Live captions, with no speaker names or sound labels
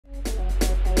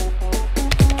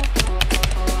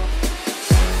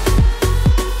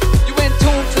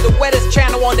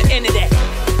on the internet.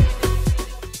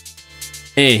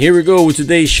 And here we go with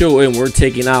today's show, and we're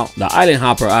taking out the island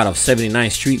hopper out of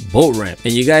 79th Street boat ramp.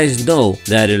 And you guys know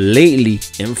that lately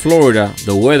in Florida,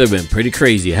 the weather been pretty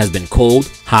crazy. It has been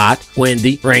cold, hot,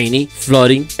 windy, rainy,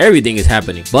 flooding, everything is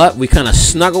happening. But we kind of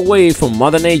snuck away from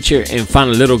Mother Nature and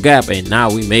found a little gap, and now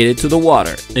we made it to the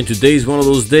water. And today's one of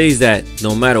those days that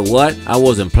no matter what, I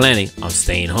wasn't planning on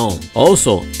staying home.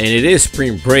 Also, and it is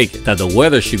spring break, that the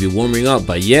weather should be warming up,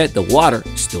 but yet the water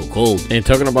is still cold. And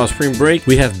talking about spring break,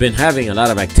 we have been having a lot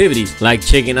of activities like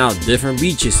checking out different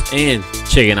beaches and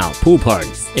checking out pool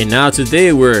parties. And now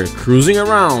today we're cruising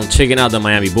around checking out the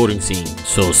Miami boating scene.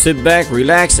 So sit back,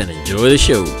 relax, and enjoy the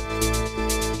show.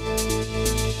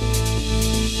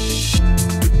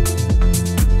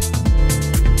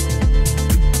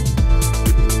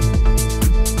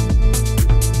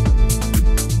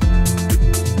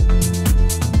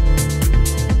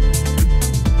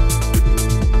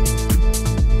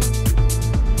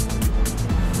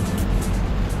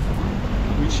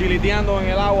 Chileteando en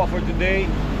el agua for today.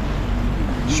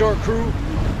 Short crew.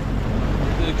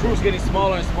 The crew's getting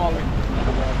smaller and smaller.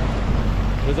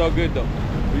 It's all good though.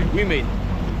 We made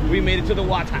it. We made it to the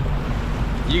water.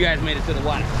 You guys made it to the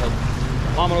water. So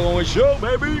I'm gonna go and show,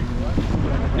 baby.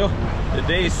 No, the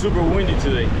day is super windy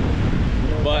today.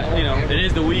 But you know, it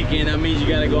is the weekend. That means you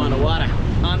gotta go on the water.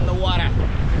 On the water.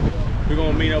 We're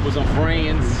gonna meet up with some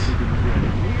friends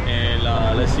and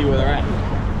let's see where they're at.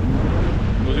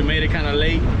 We made it kind of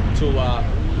late to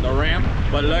the ramp,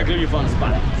 but luckily we found a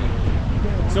spot.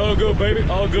 It's all good, baby.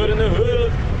 All good in the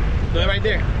hood. They're right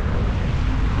there.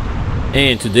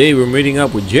 And today we're meeting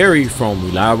up with Jerry from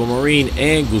Reliable Marine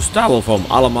and Gustavo from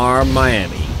Alamar,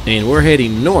 Miami. And we're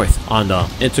heading north on the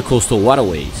intercoastal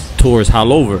waterways towards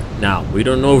Haulover. Now, we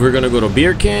don't know if we're going to go to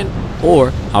Beercan or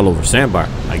Haulover Sandbar.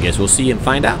 I guess we'll see and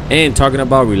find out. And talking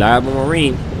about Reliable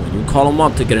Marine, you call them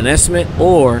up to get an estimate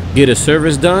or get a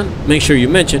service done, make sure you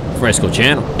mention Fresco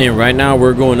Channel. And right now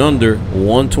we're going under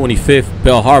 125th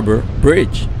Bell Harbor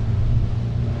Bridge.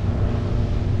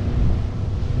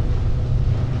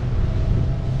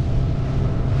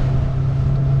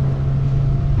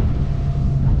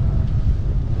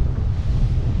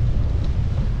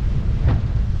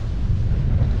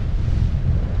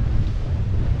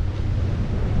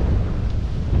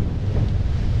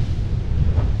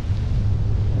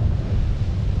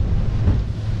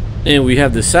 And we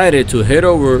have decided to head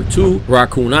over to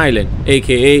Raccoon Island,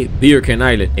 aka Beercan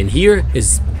Island, and here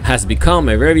has become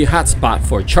a very hot spot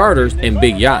for charters and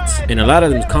big yachts, and a lot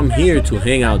of them come here to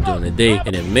hang out during the day,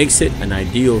 and it makes it an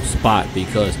ideal spot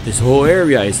because this whole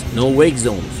area is no wake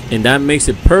zones, and that makes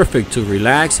it perfect to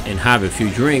relax and have a few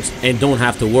drinks and don't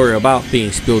have to worry about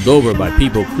being spilled over by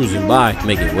people cruising by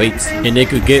making wakes. And it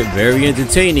could get very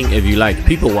entertaining if you like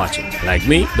people watching like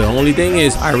me. The only thing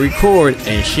is I record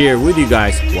and share with you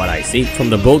guys what I see, from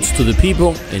the boats to the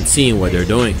people and seeing what they're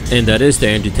doing, and that is the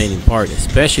entertaining part,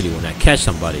 especially when I catch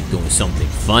somebody doing something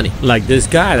funny, like this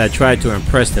guy that tried to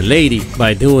impress the lady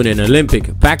by doing an Olympic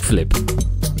backflip.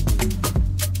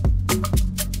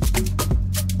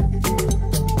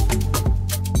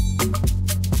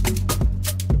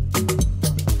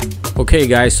 Okay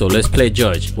guys, so let's play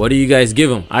judge. What do you guys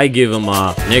give him? I give him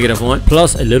a -1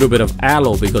 plus a little bit of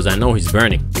aloe because I know he's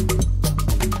burning.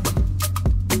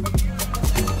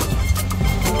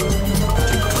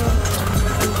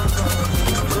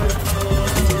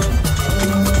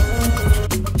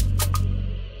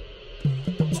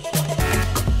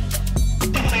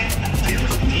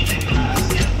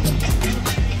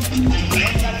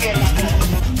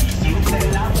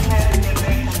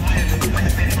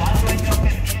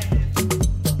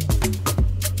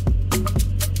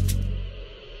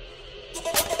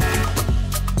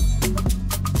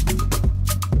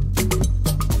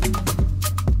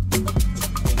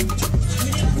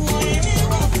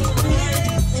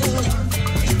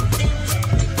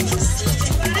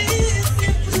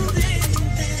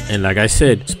 And like I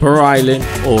said, Spur Island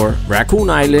or Raccoon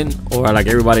Island, or like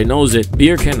everybody knows it,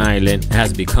 Beercan Island,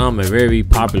 has become a very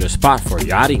popular spot for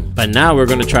yachting. But now we're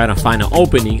gonna try to find an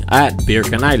opening at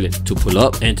Beercan Island to pull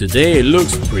up, and today it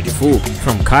looks pretty full,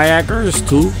 from kayakers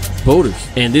to boaters.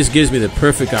 And this gives me the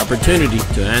perfect opportunity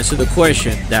to answer the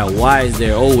question that why is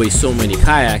there always so many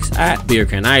kayaks at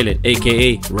Beercan Island,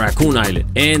 aka Raccoon Island?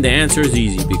 And the answer is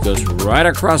easy, because right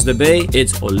across the bay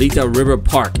it's Olita River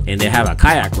Park, and they have a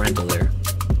kayak rental there.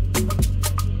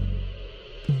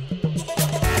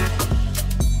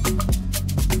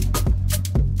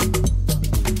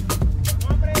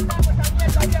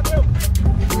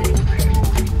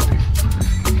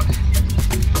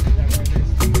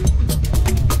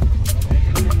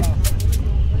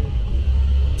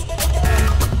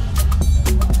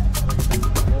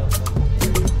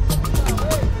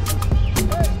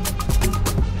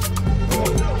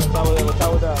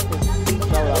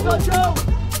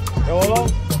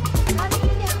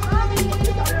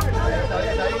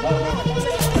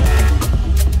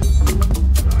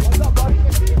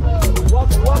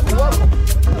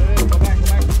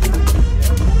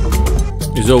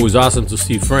 always awesome to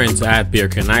see friends at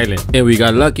Beercan Island, and we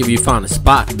got lucky we found a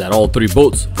spot that all 3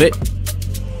 boats fit.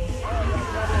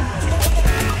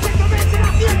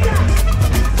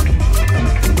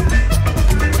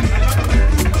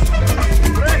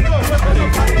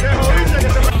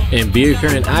 And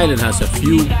Beercan Island has a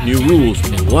few new rules,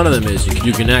 and one of them is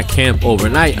you cannot camp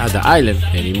overnight at the island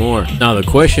anymore. Now the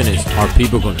question is, are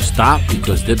people going to stop?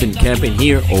 Because they've been camping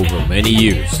here over many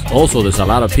years. Also, there's a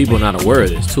lot of people not aware of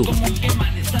this too.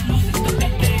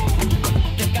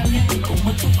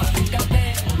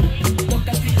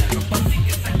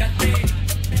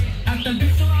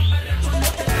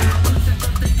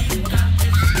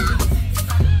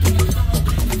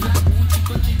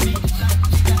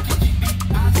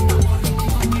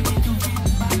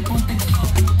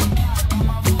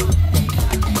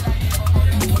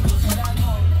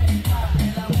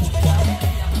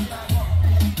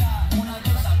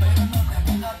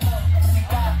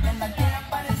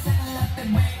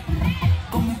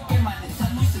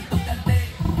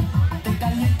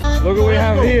 Look what we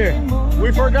have here.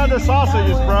 We forgot the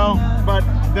sausages, bro. But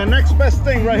the next best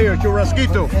thing right here,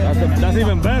 churrasquito. That's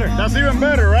even better. That's even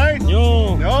better, right?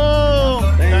 Yo.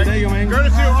 No. Thank you, man.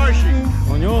 Courtesy of Archie.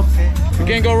 Coño. You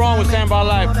can't go wrong with Sandbar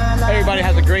Life. Everybody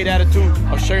has a great attitude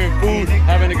of sharing food,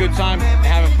 having a good time, and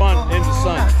having fun in the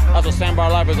sun. That's what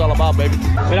Sandbar Life is all about, baby.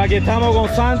 Mira, aquí estamos con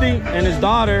Santi and his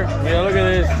daughter. Mira, look at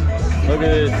this. Look at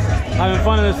this. Having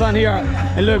fun in the sun here.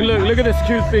 And look at this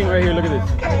cute thing right here. Look at this.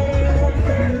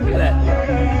 Look at that.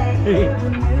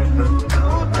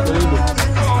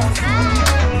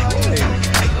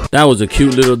 That was a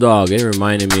cute little dog. It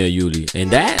reminded me of Yuli.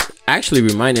 And that actually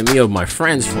reminded me of my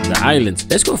friends from the islands.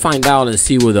 Let's go find out and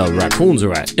see where the raccoons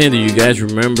are at. And do you guys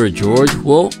remember George?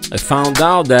 Well, I found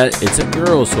out that it's a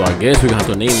girl, so I guess we're gonna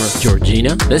have to name her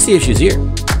Georgina. Let's see if she's here.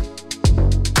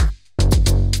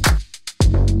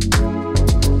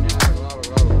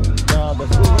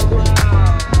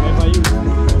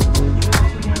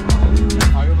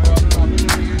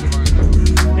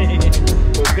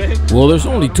 Well, there's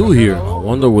only 2 here. I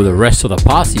wonder where the rest of the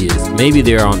posse is. Maybe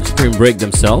they're on spring break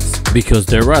themselves, because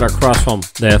they're right across from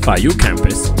the FIU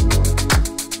campus.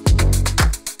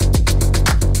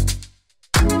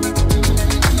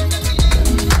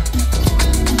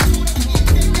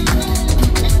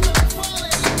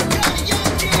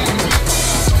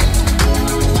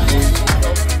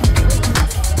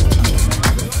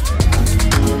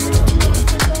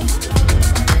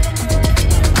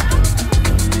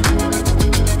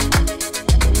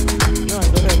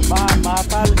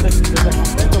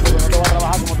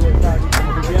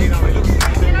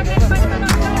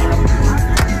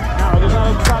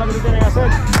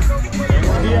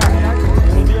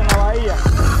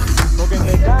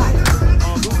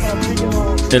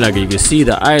 And like you can see,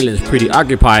 the island is pretty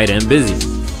occupied and busy.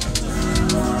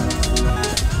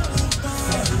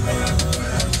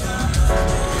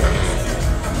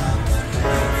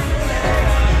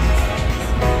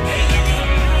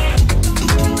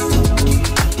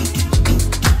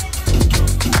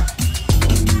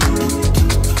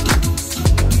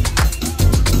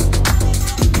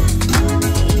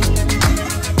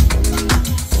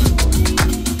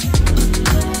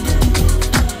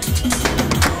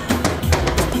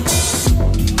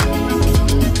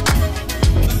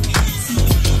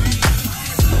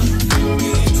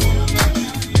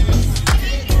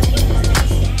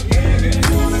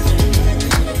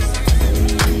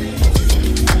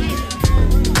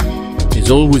 It's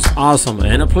always awesome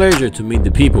and a pleasure to meet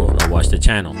the people that watch the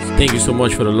channel. Thank you so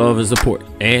much for the love and support,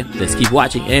 and let's keep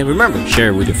watching, and remember,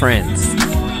 share it with your friends.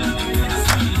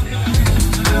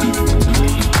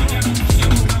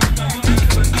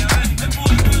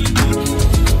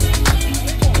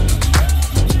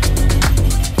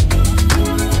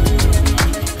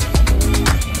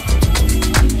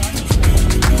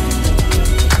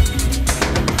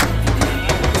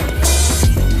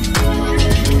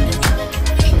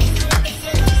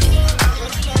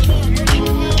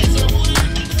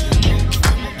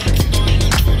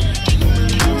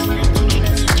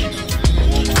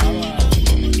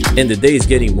 And the day is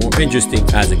getting more interesting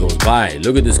as it goes by.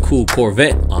 Look at this cool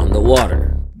Corvette on the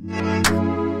water.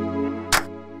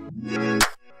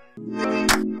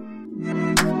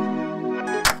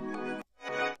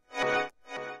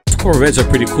 Corvettes are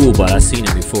pretty cool, but I've seen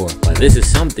it before. But this is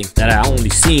something that I only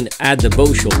seen at the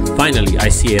boat show. Finally, I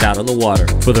see it out on the water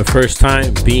for the first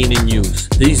time being in use.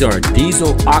 These are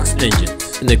diesel ox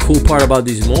engines. And the cool part about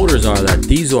these motors are that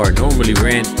these are normally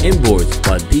ran inboards,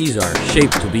 but these are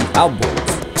shaped to be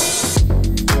outboards.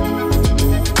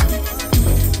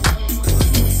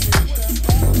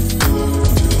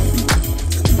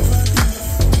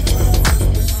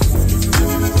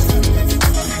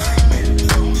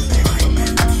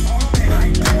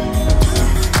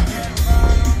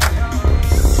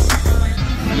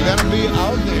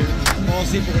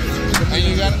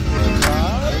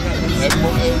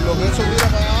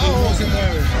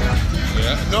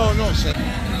 No, no, sir.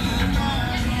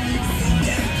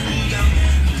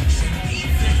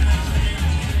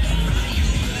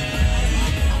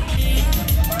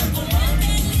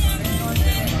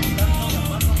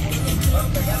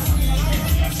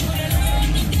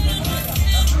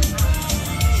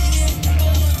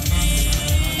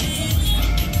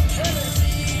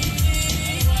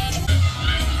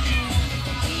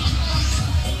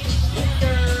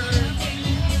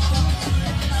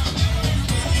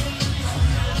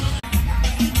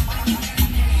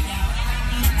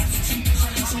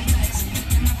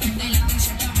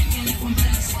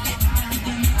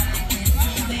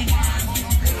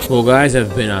 Well guys,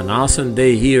 it's been an awesome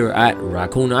day here at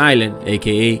Raccoon Island,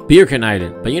 aka Beercan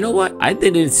Island. But you know what? I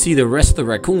didn't see the rest of the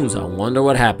raccoons. I wonder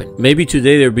what happened. Maybe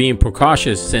today they're being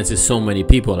precautious since there's so many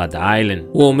people at the island.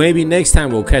 Well, maybe next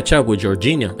time we'll catch up with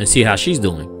Georgina and see how she's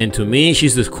doing. And to me,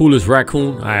 she's the coolest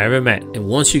raccoon I ever met. And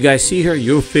once you guys see her,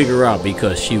 you'll figure out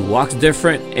because she walks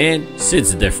different and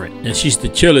sits different. And she's the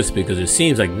chillest because it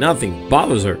seems like nothing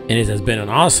bothers her. And it has been an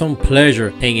awesome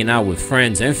pleasure hanging out with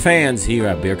friends and fans here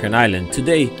at Beercan Island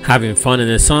today, having fun in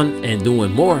the sun and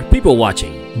doing more people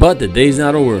watching. But the day's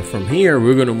not over. From here,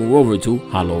 we're gonna move over to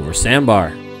Haulover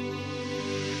Sandbar.